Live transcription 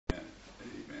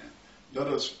Let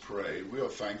us pray. We are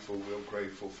thankful, we are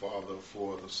grateful, Father,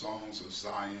 for the songs of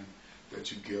Zion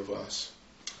that you give us.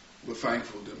 We're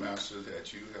thankful, dear Master,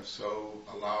 that you have so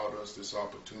allowed us this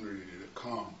opportunity to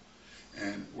come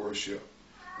and worship.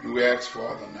 And we ask,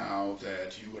 Father, now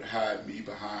that you would hide me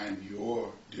behind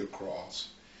your dear cross,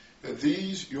 that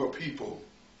these, your people,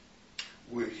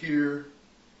 will hear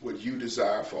what you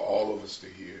desire for all of us to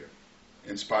hear,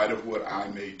 in spite of what I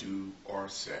may do or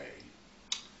say.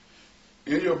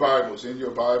 In your Bibles,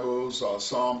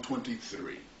 Psalm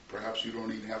 23. Perhaps you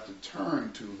don't even have to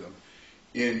turn to them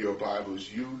in your Bibles.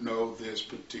 You know this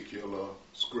particular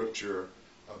scripture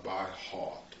by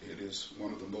heart. It is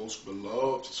one of the most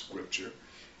beloved scripture.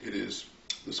 It is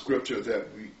the scripture that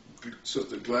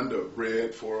Sister Glenda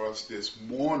read for us this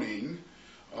morning.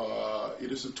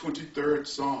 It is the 23rd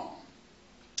Psalm.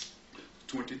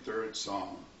 23rd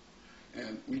Psalm.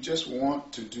 And we just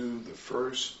want to do the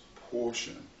first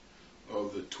portion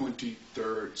of the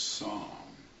 23rd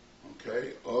Psalm,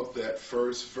 okay, of that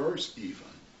first verse even,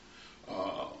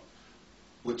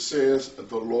 which says,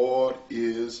 "The Lord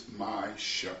is my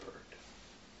shepherd."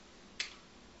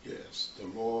 Yes, the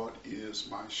Lord is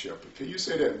my shepherd. Can you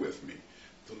say that with me?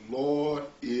 The Lord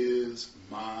is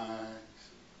my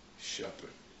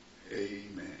shepherd.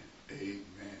 Amen.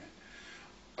 Amen.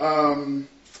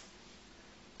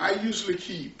 I usually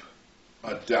keep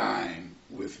a dime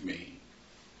with me.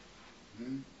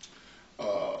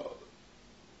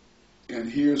 And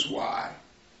here's why.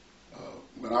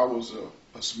 When I was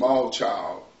a small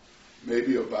child,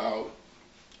 maybe about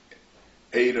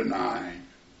 8 or 9,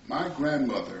 my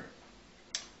grandmother,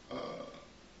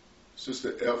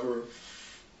 Sister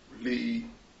Everly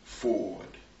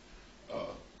Ford,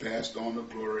 passed on to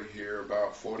glory here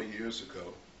about 40 years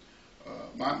ago.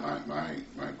 My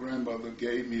grandmother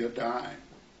gave me a dime.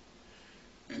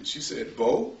 And she said,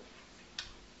 "Bo,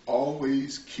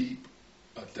 always keep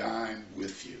a dime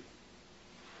with you."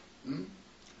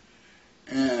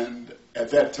 And at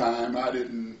that time, I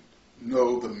didn't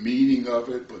know the meaning of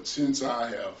it, but since I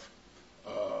have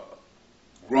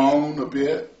grown a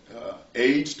bit,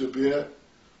 aged a bit,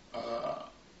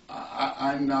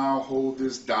 I now hold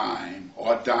this dime,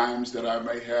 or dimes that I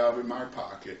may have in my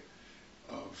pocket,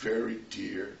 very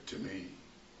dear to me.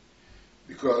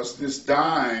 Because this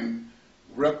dime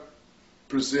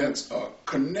represents a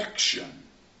connection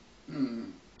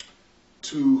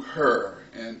to her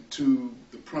and to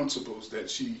the principles that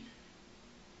she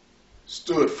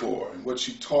stood for and what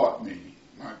she taught me.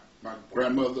 My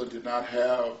grandmother did not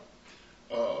have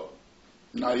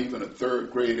not even a third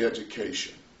grade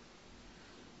education.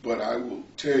 But I will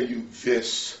tell you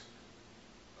this,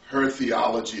 her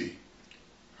theology,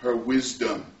 her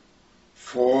wisdom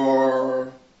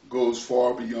goes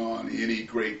far beyond any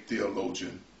great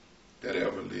theologian that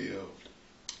ever lived.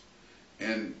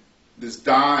 And this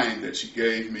dime that she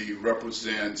gave me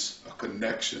represents a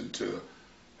connection to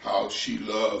how she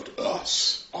loved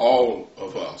us, all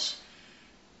of us,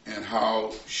 and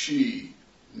how she,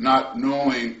 not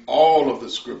knowing all of the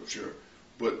scripture,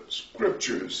 but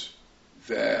scriptures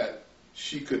that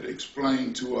she could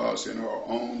explain to us in her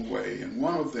own way. And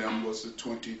one of them was the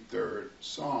 23rd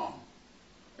Psalm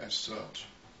as such.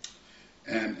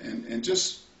 And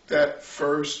just that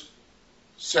first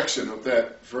section of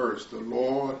that verse, "The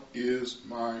Lord is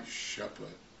my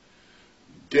shepherd."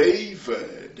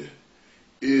 David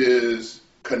is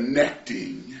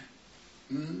connecting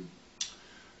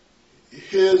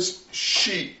his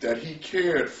sheep that he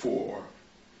cared for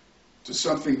to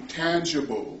something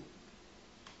tangible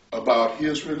about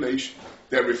his relation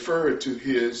that referred to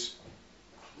his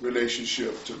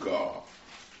relationship to God.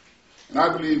 And I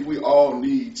believe we all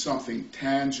need something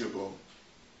tangible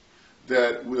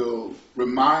that will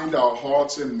remind our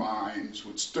hearts and minds,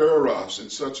 would stir us in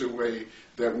such a way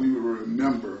that we will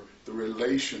remember the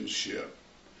relationship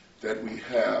that we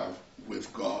have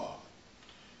with God.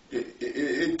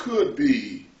 It could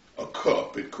be a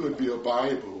cup, it could be a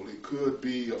Bible, it could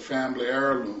be a family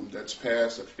heirloom that's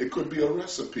passed, it could be a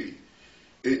recipe,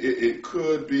 it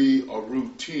could be a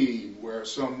routine where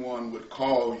someone would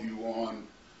call you on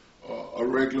a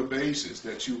regular basis,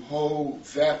 that you hold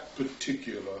that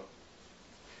particular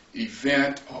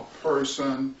event or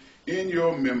person in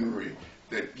your memory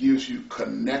that gives you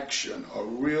connection, a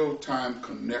real-time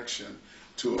connection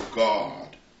to a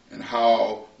God, and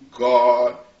how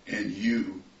God and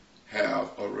you have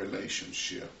a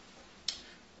relationship.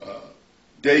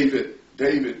 David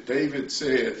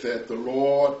said that the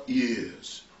Lord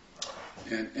is,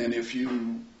 and if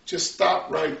you just stop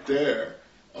right there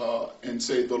and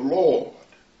say the Lord,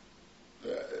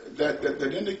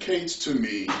 that indicates to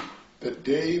me that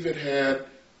David had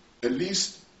at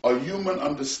least a human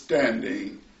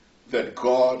understanding that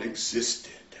God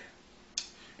existed.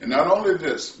 And not only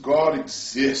this, God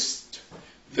exists,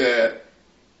 that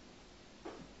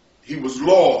he was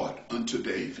Lord unto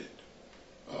David.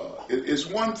 It is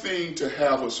one thing to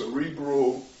have a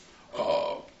cerebral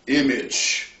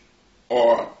image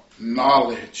or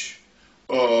knowledge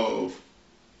of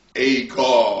a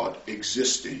God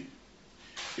existing.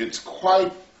 It's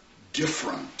quite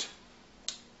different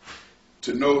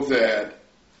to know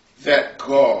that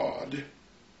God,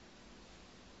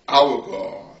 our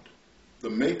God, the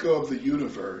maker of the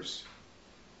universe,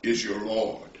 is your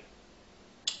Lord.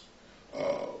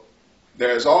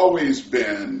 There's always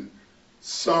been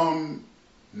some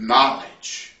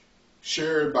knowledge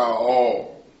shared by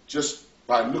all, just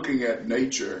by looking at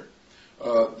nature,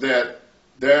 that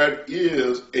there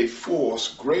is a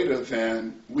force greater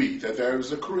than we, that there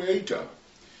is a creator,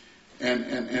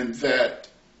 and that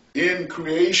in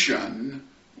creation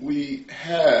we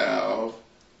have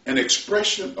an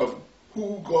expression of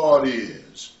who God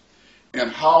is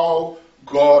and how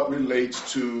God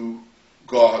relates to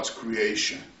God's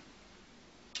creation.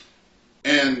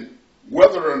 And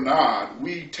whether or not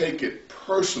we take it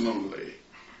personally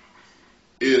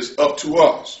is up to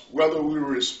us. Whether we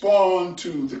respond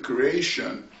to the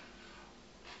creation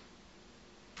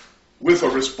with a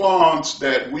response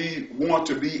that we want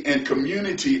to be in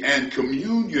community and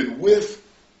communion with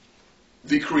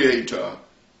the Creator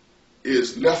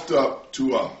is left up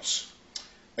to us.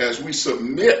 As we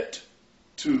submit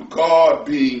to God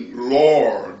being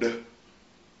Lord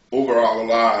over our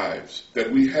lives,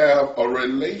 that we have a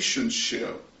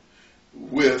relationship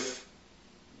with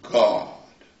God.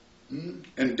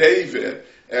 And David,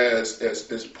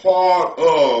 as part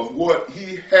of what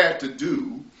he had to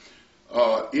do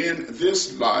in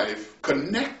this life,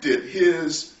 connected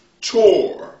his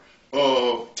chore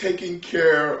of taking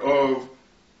care of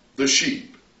the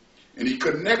sheep. And he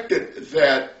connected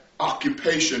that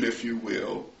occupation, if you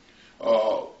will,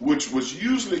 which was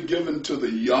usually given to the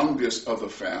youngest of the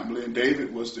family, and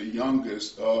David was the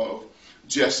youngest of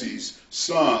Jesse's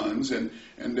sons, and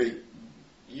they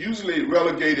usually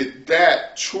relegated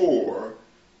that chore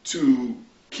to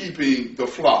keeping the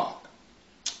flock.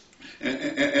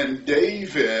 And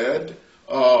David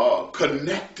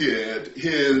connected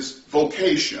his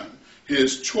vocation,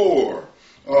 his chore,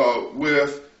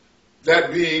 with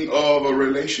that being of a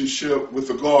relationship with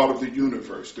the God of the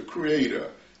universe, the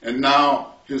Creator, and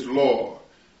now his Lord,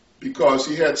 because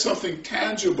he had something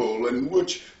tangible in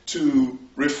which to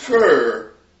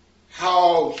refer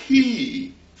how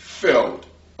he felt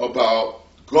about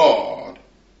God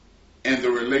and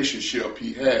the relationship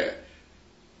he had.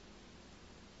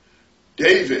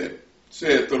 David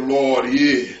said, "The Lord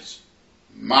is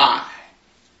my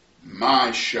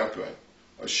shepherd,"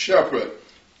 a shepherd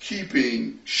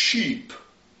keeping sheep,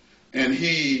 and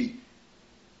he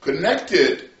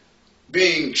connected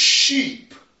being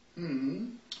sheep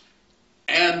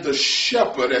and the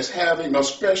shepherd as having a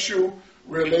special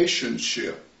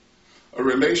relationship, a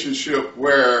relationship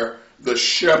where the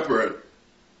shepherd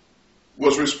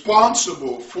was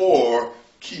responsible for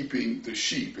keeping the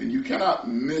sheep. And you cannot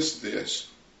miss this,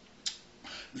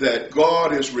 that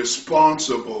God is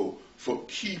responsible for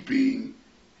keeping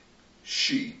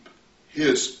sheep,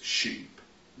 his sheep.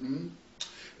 And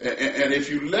if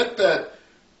you let that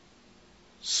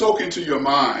soak into your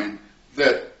mind,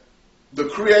 that the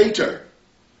Creator,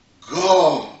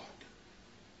 God,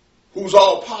 who's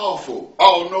all-powerful,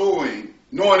 all-knowing,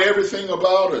 knowing everything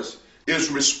about us, is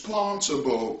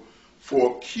responsible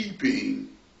for keeping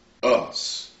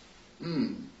us.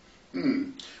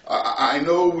 I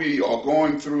know we are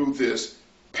going through this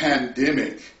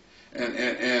pandemic,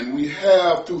 and we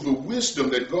have, through the wisdom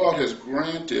that God has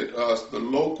granted us, the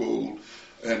local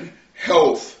and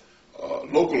health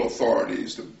local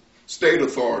authorities, the state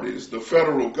authorities, the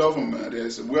federal government,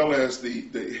 as well as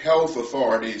the health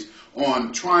authorities,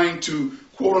 on trying to,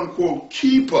 quote unquote,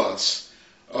 keep us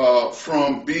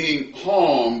from being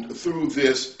harmed through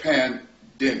this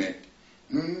pandemic.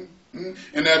 And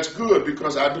that's good,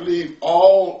 because I believe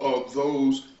all of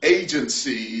those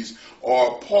agencies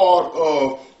are part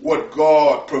of what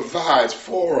God provides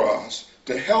for us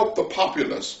to help the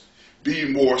populace be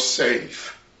more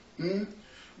safe.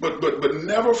 But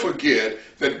never forget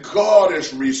that God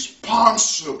is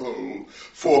responsible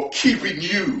for keeping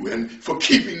you and for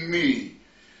keeping me.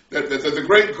 That the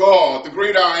great God, the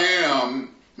great I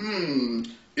am,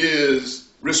 is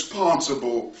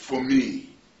responsible for me.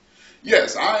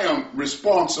 Yes, I am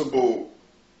responsible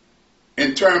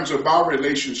in terms of my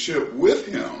relationship with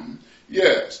him.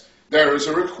 Yes, there is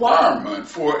a requirement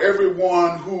for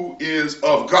everyone who is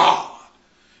of God.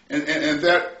 And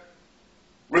that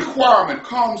requirement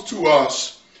comes to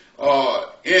us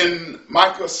in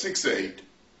Micah 6:8,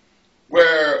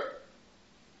 where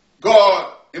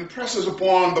God impresses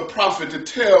upon the prophet to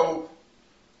tell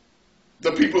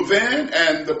the people then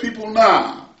and the people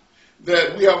now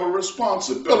that we have a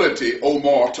responsibility, O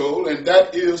mortal, and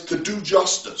that is to do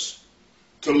justice,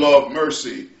 to love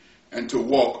mercy, and to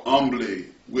walk humbly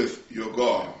with your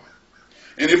God.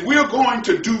 And if we're going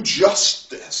to do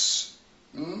justice,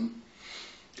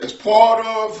 as part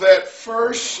of that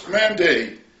first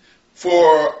mandate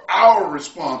for our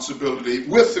responsibility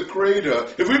with the Creator,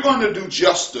 if we're going to do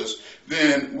justice,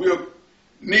 then we'll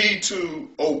need to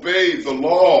obey the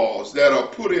laws that are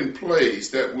put in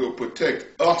place that will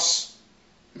protect us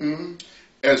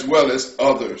as well as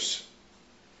others.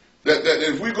 That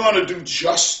if we're going to do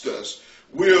justice,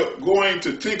 we're going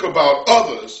to think about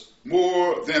others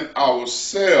more than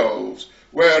ourselves,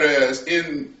 whereas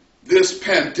in this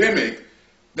pandemic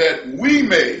that we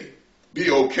may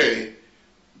be okay,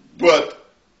 but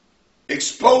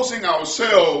exposing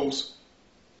ourselves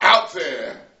out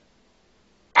there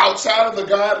outside of the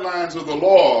guidelines of the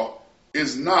law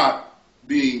is not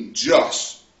being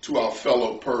just to our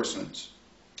fellow persons.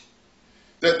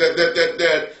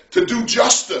 That to do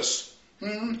justice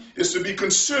is to be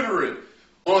considerate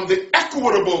on the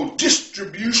equitable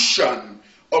distribution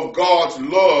of God's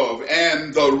love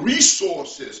and the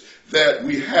resources that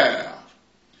we have.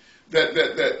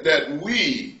 That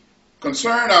we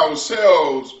concern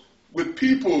ourselves with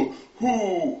people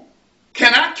who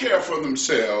cannot care for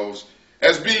themselves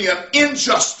as being an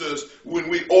injustice when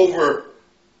we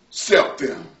overstep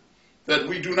them. That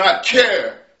we do not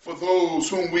care for those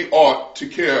whom we ought to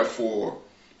care for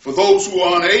those who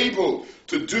are unable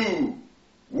to do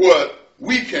what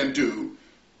we can do.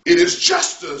 It is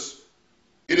justice,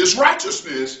 it is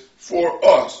righteousness for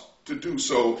us to do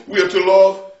so. We are to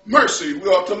love mercy.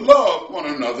 We are to love one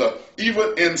another,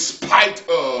 even in spite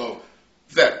of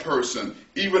that person,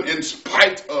 even in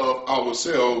spite of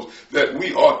ourselves, that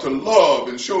we ought to love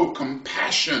and show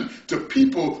compassion to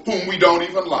people whom we don't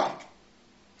even like,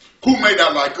 who may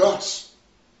not like us.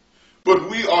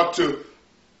 But we ought to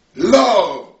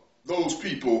love those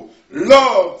people,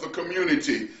 love the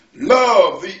community,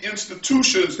 love the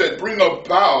institutions that bring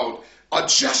about a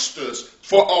justice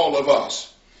for all of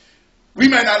us. We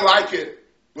may not like it,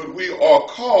 but we are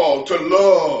called to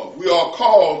love. We are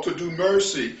called to do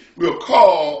mercy. We are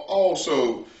called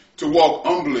also to walk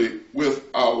humbly with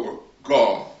our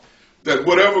God. That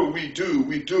whatever we do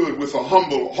it with a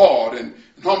humble heart and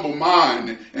humble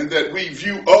mind, and that we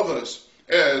view others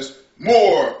as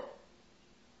more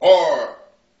or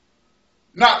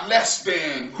not less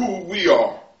than who we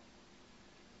are.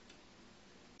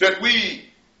 That we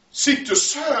seek to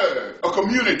serve a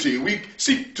community. We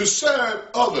seek to serve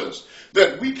others.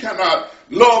 That we cannot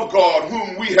love God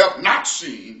whom we have not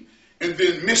seen and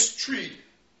then mistreat,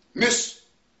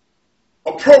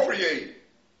 misappropriate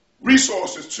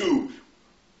resources to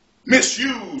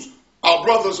misuse our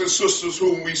brothers and sisters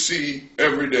whom we see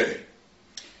every day.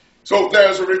 So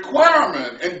there's a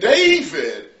requirement, and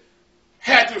David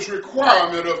had this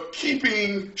requirement of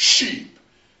keeping sheep.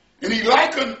 And he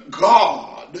likened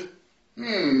God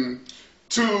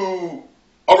to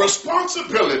a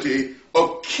responsibility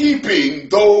of keeping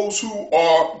those who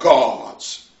are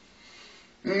God's.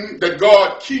 That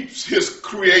God keeps his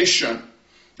creation.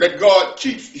 That God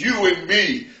keeps you and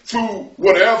me through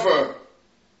whatever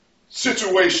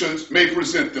situations may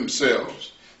present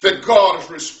themselves. That God is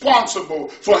responsible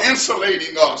for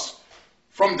insulating us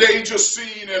from dangers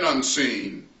seen and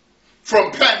unseen,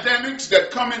 from pandemics that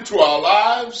come into our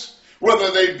lives, whether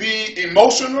they be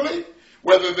emotionally,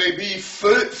 whether they be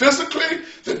physically,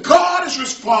 that God is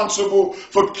responsible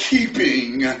for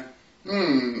keeping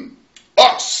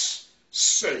us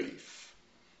safe.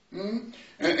 And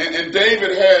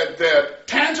David had that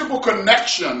tangible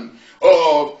connection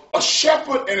of a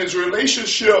shepherd and his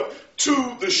relationship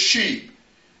to the sheep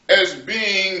as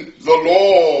being the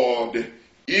Lord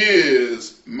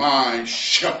is my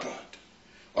shepherd.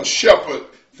 A shepherd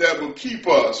that will keep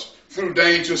us through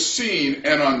danger seen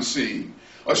and unseen.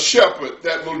 A shepherd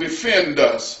that will defend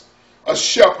us. A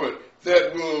shepherd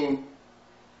that will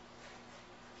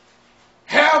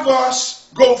have us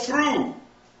go through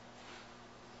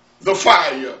the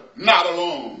fire not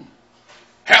alone.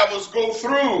 Have us go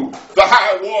through the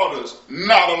high waters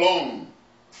not alone.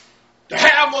 To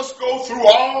have us go through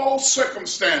all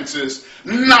circumstances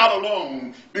not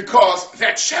alone, because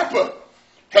that shepherd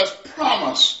has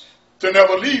promised to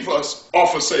never leave us or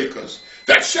forsake us.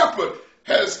 That shepherd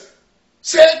has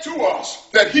said to us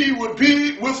that he would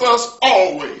be with us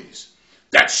always.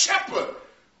 That shepherd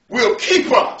will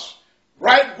keep us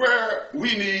right where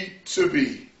we need to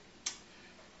be.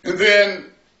 And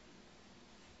then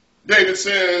David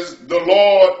says, the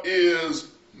Lord is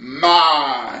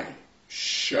my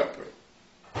shepherd.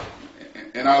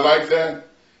 And I like that.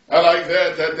 I like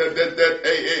that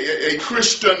a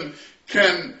Christian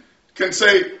can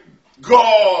say,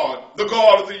 God, the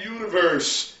God of the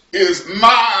universe, is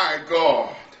my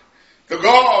God. The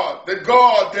God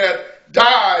that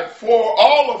died for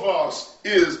all of us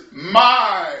is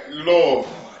my Lord.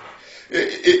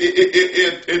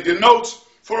 It denotes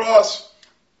for us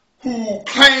who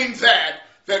claim that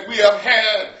we have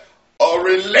had a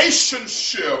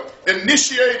relationship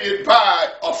initiated by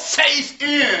a faith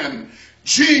in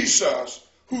Jesus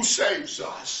who saves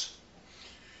us.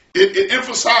 It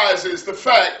emphasizes the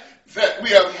fact that we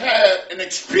have had an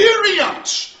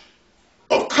experience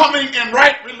of coming in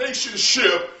right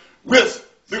relationship with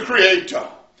the Creator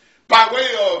by way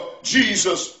of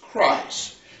Jesus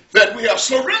Christ. That we have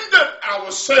surrendered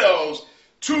ourselves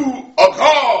to a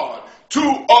God, to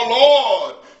a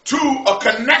Lord, to a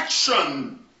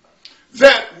connection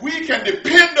that we can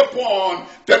depend upon,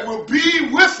 that will be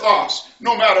with us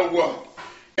no matter what.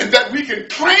 And that we can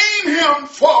claim him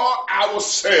for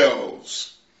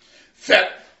ourselves.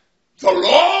 That the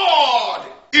Lord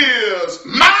is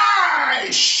my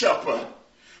shepherd.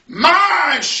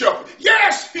 My shepherd.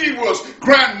 Yes, he was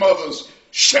grandmother's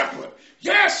shepherd.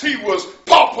 Yes, he was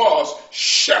Papa's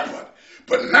shepherd.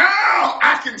 But now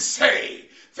I can say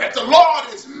that the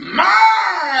Lord is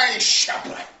my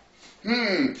shepherd.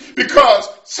 Because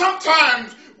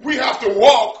sometimes we have to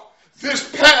walk this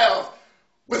path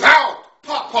without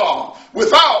Papa,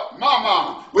 without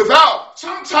Mama,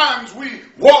 sometimes we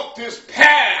walk this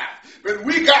path, but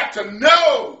we got to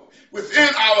know within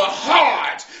our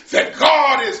hearts that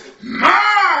God is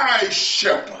my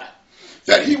shepherd,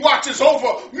 that he watches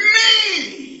over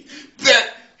me,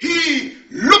 that he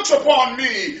looks upon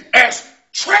me as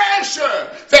treasure,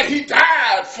 that he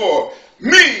died for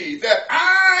me, that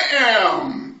I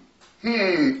am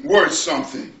worth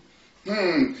something.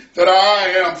 That I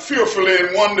am fearfully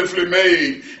and wonderfully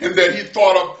made, and that he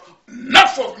thought of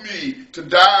enough of me to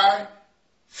die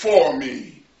for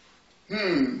me.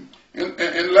 And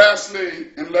lastly,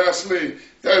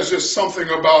 there's just something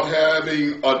about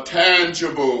having a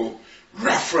tangible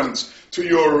reference to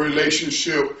your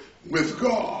relationship with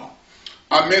God.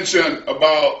 I mentioned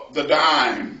about the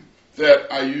dime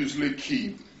that I usually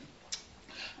keep.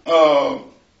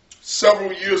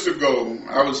 Several years ago,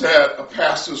 I was at a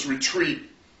pastor's retreat,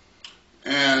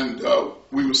 and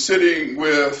we were sitting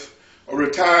with a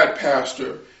retired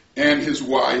pastor and his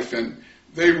wife, and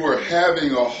they were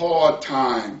having a hard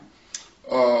time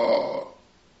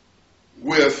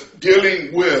with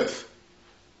dealing with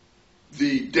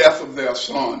the death of their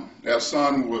son. Their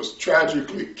son was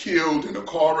tragically killed in a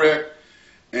car wreck,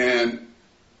 and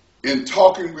in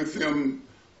talking with them,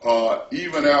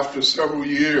 even after several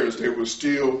years, they were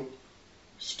still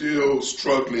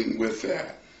struggling with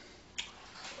that,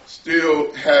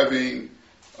 still having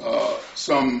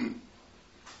some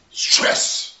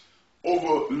stress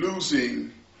over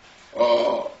losing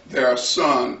their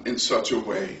son in such a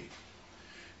way.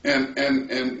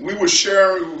 And we were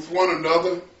sharing with one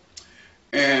another,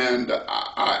 and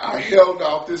I held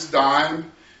out this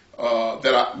dime,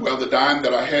 the dime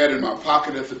that I had in my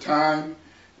pocket at the time,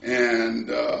 and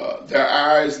their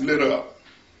eyes lit up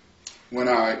when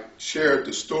I shared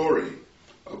the story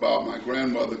about my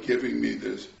grandmother giving me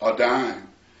a dime,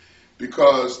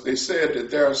 because they said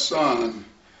that their son,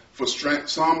 for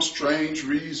some strange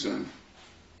reason,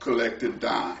 collected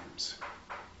dimes.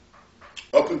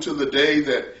 Up until the day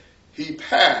that he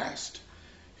passed,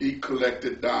 he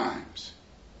collected dimes.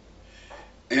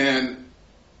 And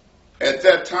at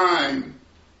that time,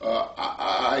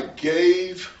 I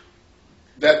gave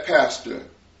that pastor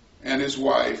and his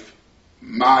wife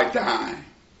my dime.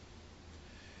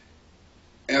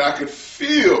 And I could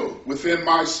feel within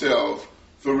myself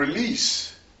the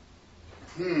release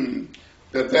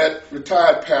that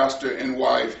retired pastor and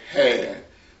wife had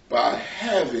by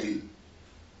having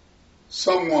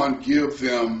someone give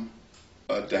them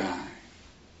a dime.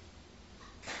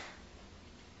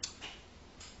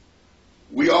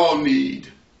 We all need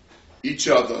each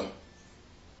other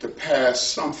to pass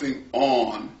something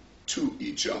on to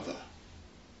each other.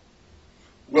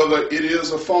 Whether it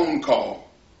is a phone call,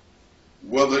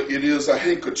 whether it is a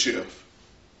handkerchief,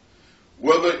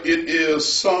 whether it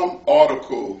is some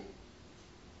article,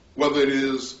 whether it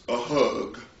is a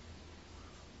hug.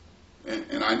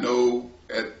 And I know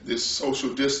at this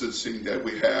social distancing that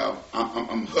we have,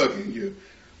 I'm hugging you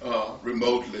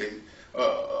remotely.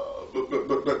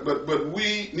 but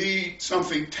we need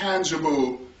something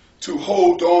tangible to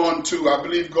hold on to. I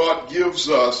believe God gives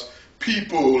us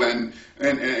people and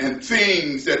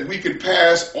things that we can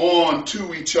pass on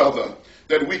to each other,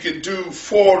 that we can do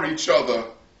for each other,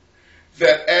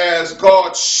 that as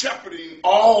God shepherding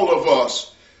all of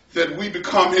us, that we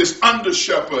become his under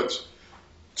shepherds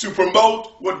to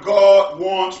promote what God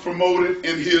wants promoted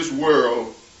in his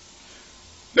world.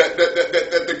 That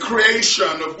the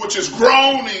creation of which is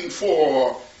groaning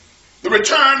for the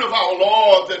return of our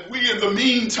Lord, that we in the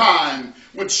meantime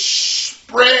would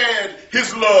spread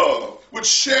his love, would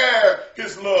share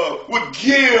his love, would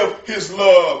give his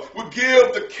love, would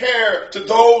give the care to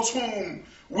those whom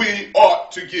we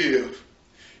ought to give.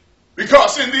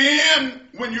 Because in the end,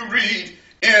 when you read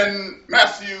in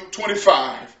Matthew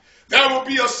 25, there will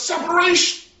be a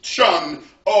separation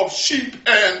of sheep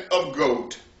and of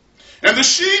goat. And the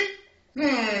sheep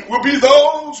will be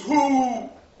those who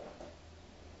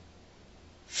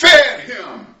fed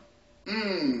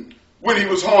him when he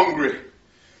was hungry.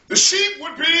 The sheep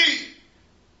would be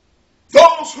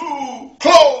those who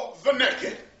clothed the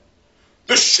naked.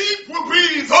 The sheep will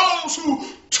be those who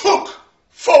took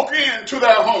folk into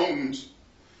their homes.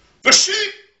 The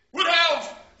sheep would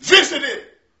have visited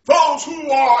those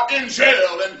who are in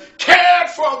jail and cared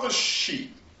for the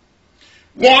sheep.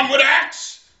 One would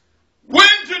ask, when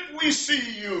did we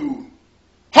see you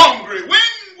hungry? When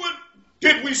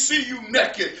did we see you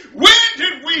naked? When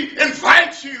did we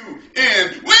invite you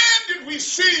in? When did we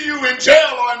see you in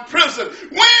jail or in prison?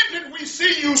 When did we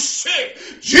see you sick?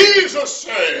 Jesus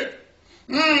said,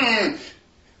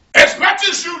 as much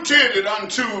as you did it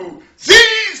unto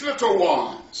these little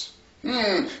ones,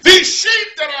 these sheep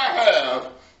that I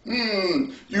have,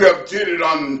 you have did it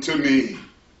unto me.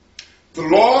 The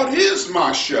Lord is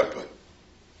my shepherd.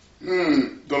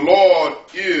 The Lord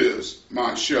is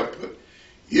my shepherd.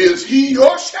 Is he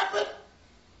your shepherd?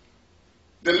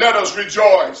 Then let us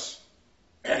rejoice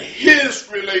at his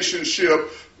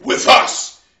relationship with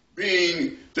us,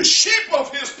 being the sheep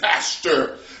of his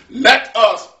pasture. Let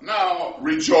us now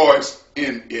rejoice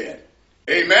in it.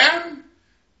 Amen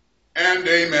and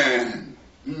amen.